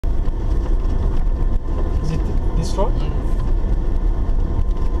road? Yes.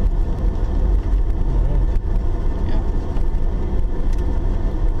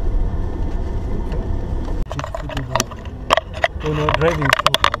 When we're driving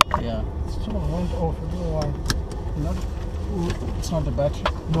through. Yeah. So went off. I don't know why. Not, it's not the battery.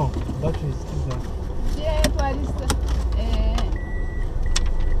 No, battery is still there. Yeah, what is the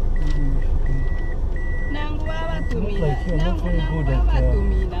Like you're not very good at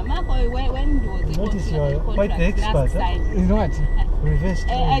notice you're quite the expert, You know what? reverse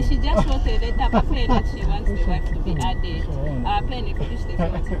she just wrote a letter for that she wants the wife to be added. Our plan is to the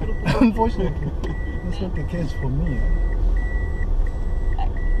fancy group. Unfortunately, that's not the case for me.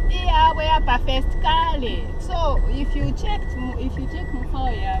 Yeah, we are perfect Kali. So if you check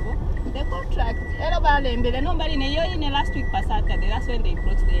Mufao, the contract, nobody in the last week Passata, that's when they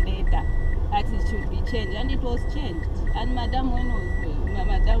brought the letter that it should be changed, and it was changed. And Madam when was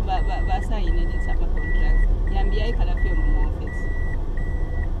Madam Vasa in a summer contract, Yambia Kalapio office.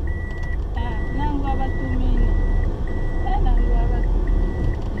 Nangwa to me.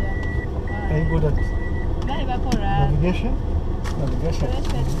 Are you good at navigation?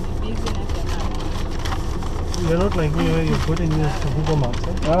 You're not like me where you've gotten used to Google Maps, eh?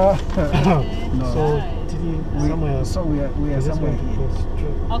 No. So we are somewhere to here. go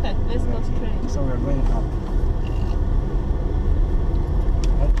straight. Okay, let's go straight. So we are going up.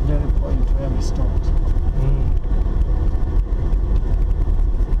 At the very point where we stopped.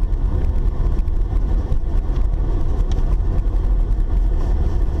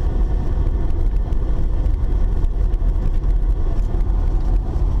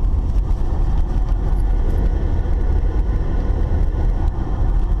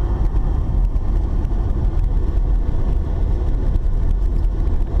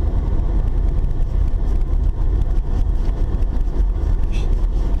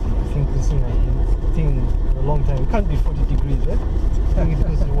 It can't be 40 degrees, right? I think it's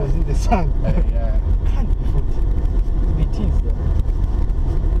because it was in the sun. Yeah. Can't be 40. It is though.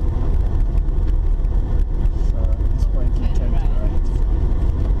 So at this point we turn to right.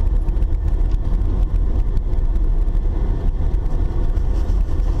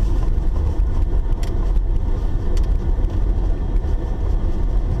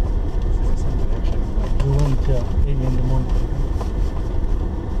 This is the same direction. We went early in the morning.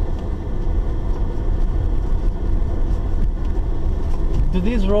 Do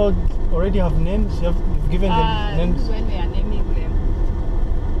these roads already have names? You've given them names? This is when we are naming them.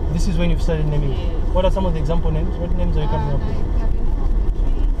 This is when you've started naming? Yes. What are some of the example names? What names are you coming up with?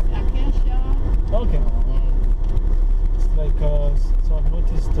 Like acacia. Okay. It's like, so I've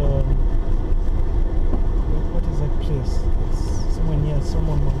noticed, what is that place? It's somewhere near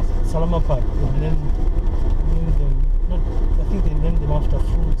Salama Park. They named them, not, I think they named them after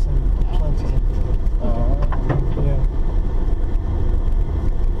fruits and plants or something. Yeah.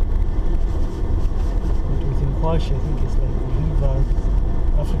 But within Kwashi, I think it's like rivers,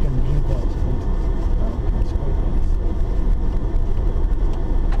 African rivers. It's quite nice.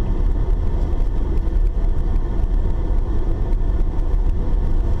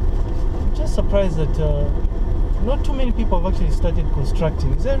 I'm just surprised that not too many people have actually started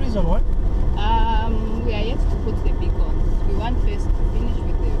constructing. Is there a reason why? We are yet to put the beacons. We want first to finish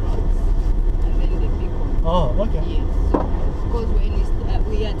with the roads and then the beacons. Oh, okay. Yes. So, because when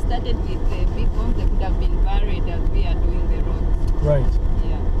we had started with the beacons, they could have been varied as we are doing the roads. Right.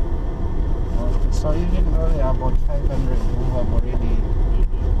 Yeah. So even though there are about 500 who have already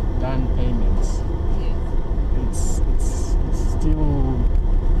done payments, Yes. it's still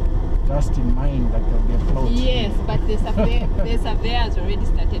just in mind that there'll be a plot. Yes, but the surveyor has already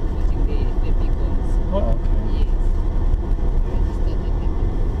started putting the beacons. Okay. Yes. Already started the beacons.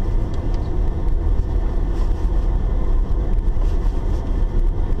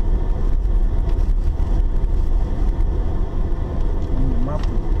 On the map,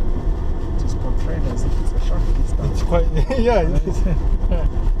 it is portrayed as if it's a short distance. It's quite, yeah. It's,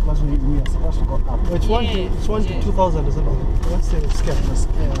 Because we are supposed to go up. it's 1 to, it's 1 to 2,000 or something. What's the scale? The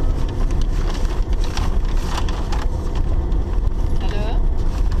scale. Hello?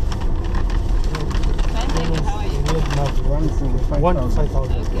 Fine, thank you. How are you? Weird map. 1 to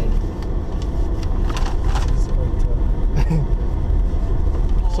 5,000. Okay. It's quite,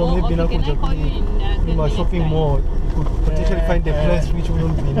 so maybe now can I call you in 10 in my minutes shopping time? mall, you could potentially find a place which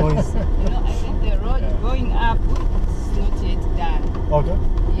wouldn't be noise. You know, I think the road going up is not yet done. Okay.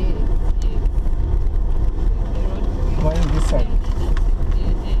 Yes, yes. The road Going this side.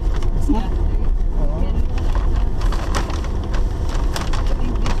 Yeah. I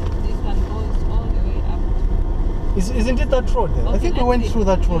think this one goes all the way up. Is Isn't it that road there? I Okay, think we let's went see. through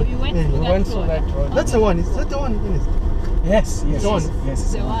that road. We went earlier. through We went through that road. That's the one. Is that the one? Ines? Yes, yes, It's on.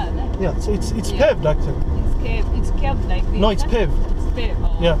 yes. The one. Yeah. So it's Yeah. paved actually. It's curved like this. No, it's huh? paved. It's paved.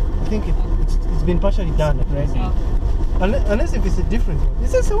 Oh. Yeah. I think it's been partially done. Ready. Okay. Unless if it's a different one.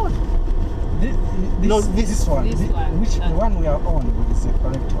 Is this the one? This, No, this one. This one. Which the one we are on is the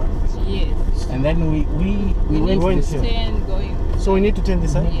correct one. Yes. And then we We went went this here. way. Turn going. So we need to turn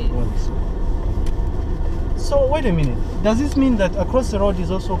this side. Yes. So wait a minute. Does this mean that across the road is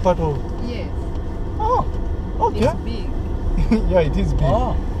also part of? Yes. Oh. Okay. It's big. Yeah, it is big.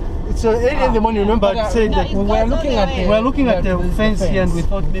 Oh. So early in the morning, remember But, I said no, that it we we were goes all looking the at way. the were looking at the the fence here, and we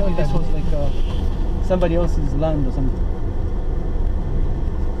thought maybe thought this that- was like somebody else's land or something.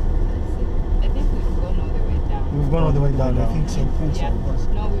 I think we've gone all the way down. We've gone all the way down. I think so. Yeah.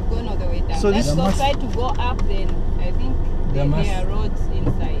 No, we've gone all the way down. So Let's this go must- try to go up then. I think There must- there are roads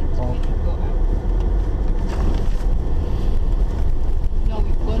inside when Okay. you go up. No,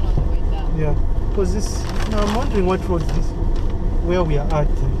 we've gone all the way down. Yeah. Because this. Now I'm wondering what road this, where we are at.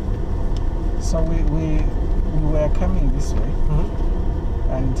 So we were coming this way,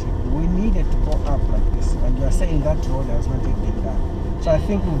 and we needed to go up like this. And you are saying that road has not yet been done. So I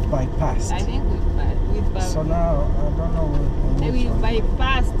think we've bypassed. I think we've So now I don't know which we've one.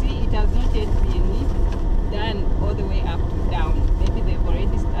 bypassed. It has not yet been done all the way up to down. Maybe they've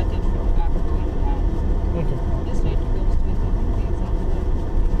already started from up going down. Okay. Just try to go straight. I think there's a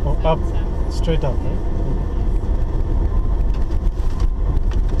Oh, road. up, straight up, right?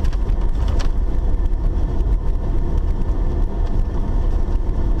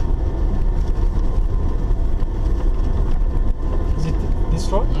 Is it this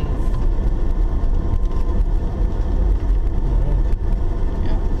road? Yes.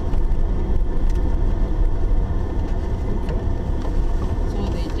 So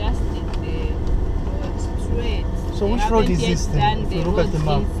they just did the road straight. So They which road haven't is yet this then? done If the you look at the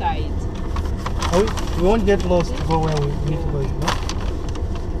roads map. inside. We won't get lost to go where we need to go, no?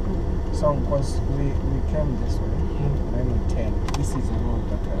 So because we came this way, then we turned. This is the road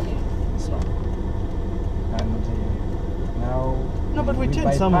that this one. And now. No, but we turned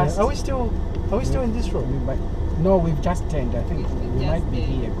bypassed. somewhere. Are we still in this road? No, we've just turned. I think We we just might be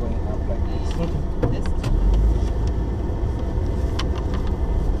turned. here going up like this. Okay. Let's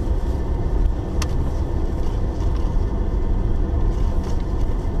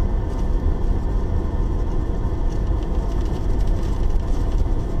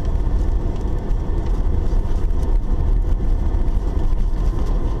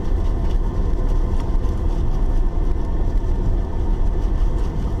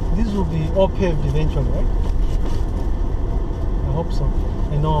This will be all paved eventually, right? I hope so.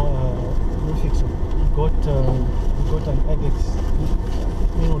 I know Rufix got an Ibex,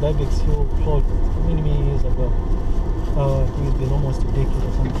 Ibex Hill plot many years ago. I think it's been almost a decade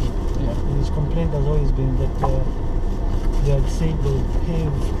or something. Yeah. And his complaint has always been that they had said they would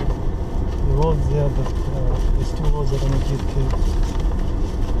pave the roads there, but there's two roads that are not yet paved.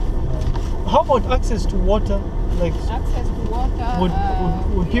 How about access to water? Like, access to water.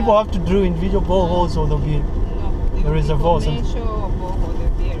 would people have to drill individual boreholes, or there'll be? No, a reservoir or commercial something? borehole,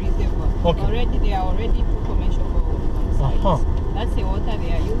 there'll be a reservoir. Okay. There are already two commercial boreholes on site. Uh-huh. That's the water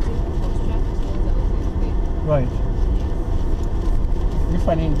they are using to construct those houses there. Right. If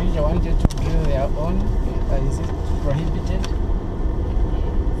an individual wanted to drill their own, is it prohibited?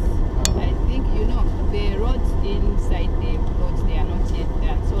 I think the roads inside the plots, they are not yet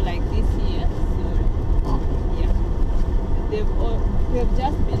done. So like this here, yeah, they've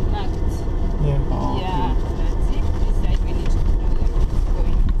just been marked. Yeah. Yeah, that's it. This side we need to do the roads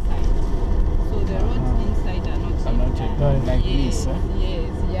going inside. So the roads inside are not Are not yet done. like yes, this, huh?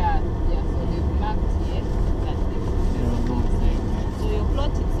 yes, yeah. So they've marked here that they put the road inside. So your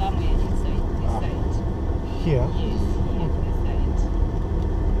plot is somewhere inside this side. Here. Yes, this side.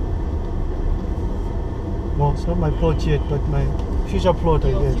 Well, it's not my plot yet, but my future plot, I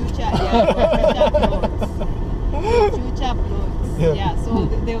Your guess. future plots. Your future plots. Yeah. Yeah. So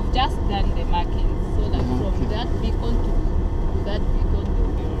they've just done the marking, so that from that beacon to that beacon there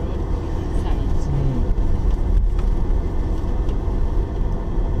will be a road going inside.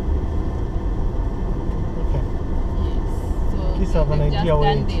 Okay. Yes. So At least have an they've idea just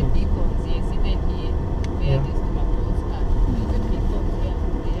where done it the is. beacons. Yes, even here where Yeah. these tomatoes are. There's a beacon here.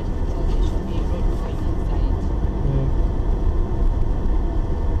 So there should be a road going inside. Yeah.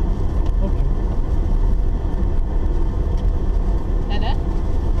 Okay. Dada?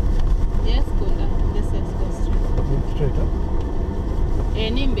 Yes, Kunda. This is go straight. Yeah, straight up.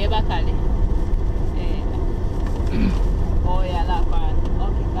 Nimbeba kale. Oh yeah, that one.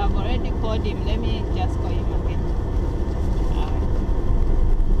 Okay, I've already called him. Let me just call him again.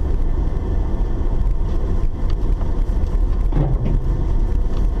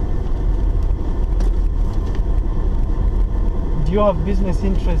 do you have business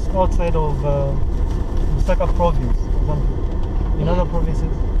interests outside of Lusaka province or something? In other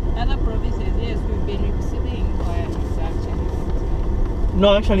provinces? Other provinces, yes, we've been receiving inquiries actually. No,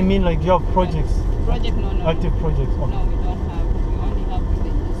 I actually mean like do you have projects? Project, no. Active projects? Okay. No, we don't have. We only have the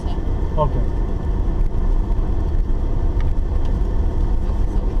user. Okay.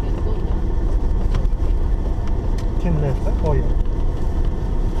 So we can go down. Team left, eh? Oh yeah.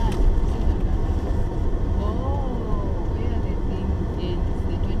 Where the thing ends,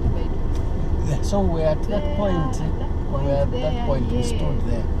 the 20 by 20. So we're at that point. We're at that point. We stood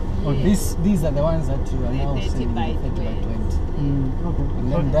there. Oh, these are the ones that you are now 30 saying by 30 by 20. Okay.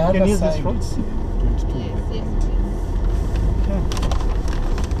 And then the Can other you use this side road? it's 22 Yes, by yes, 20. Okay.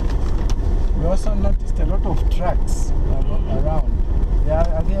 We also noticed a lot of trucks around.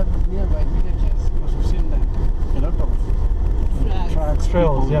 Are there nearby villages? Because we've seen that a lot of trucks,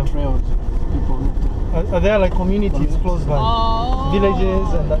 Trails, people, yeah. trails, people. Are there like communities close by? Oh,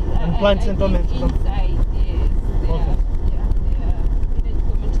 Villages and plant settlements or something? Inside, yes. There Okay. are, yeah, there are village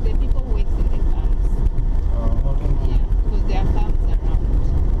communities. The people who work in the farms. Oh, okay. Yeah, because there are farms around.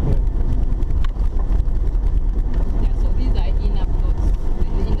 Yeah. Yeah, so these are inner plots,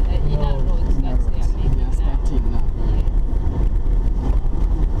 inner roads that they are making They are starting now. Yeah.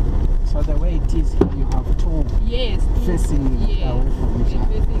 So the way it is here, you have two Yes. facing yes. away from each They're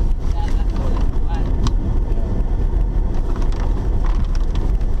other. facing each other all at once.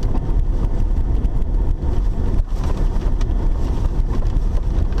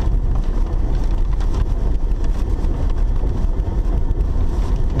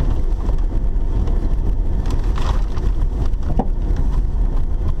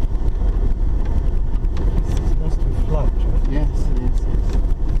 This must be flat, right? Yes.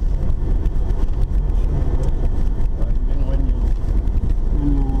 Even when you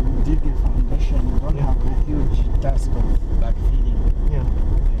dig a foundation, you don't Yeah. have a huge task of backfilling. Yeah.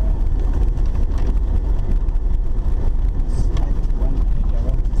 It's like one area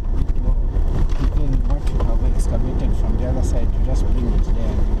what is a bit low. Even what you have excavated from the other side, you just bring it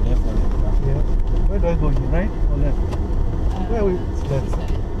there and you level it up. Yeah. Where do I go here? Right or left? Where we? It's left. This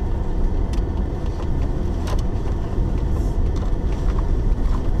side.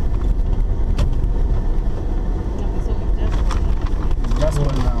 Okay, so we've just gone. Just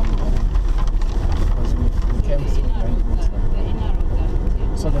one now. Because we came through The and it looks like inner roads are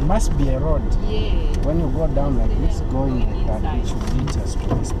not so there must be a road. yet. Yeah. When you go down like this, going like that, inside. it should lead us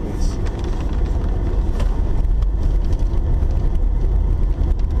to this place.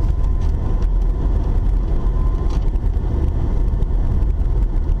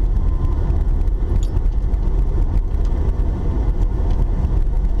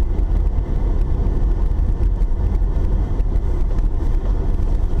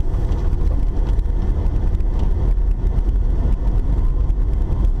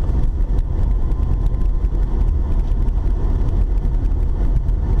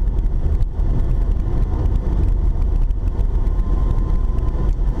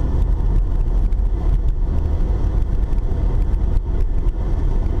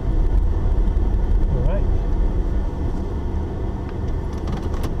 All right.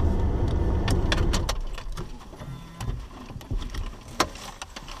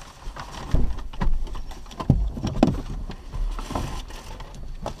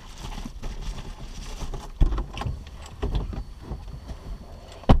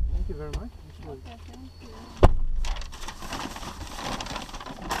 Thank you very much. Okay, thank you.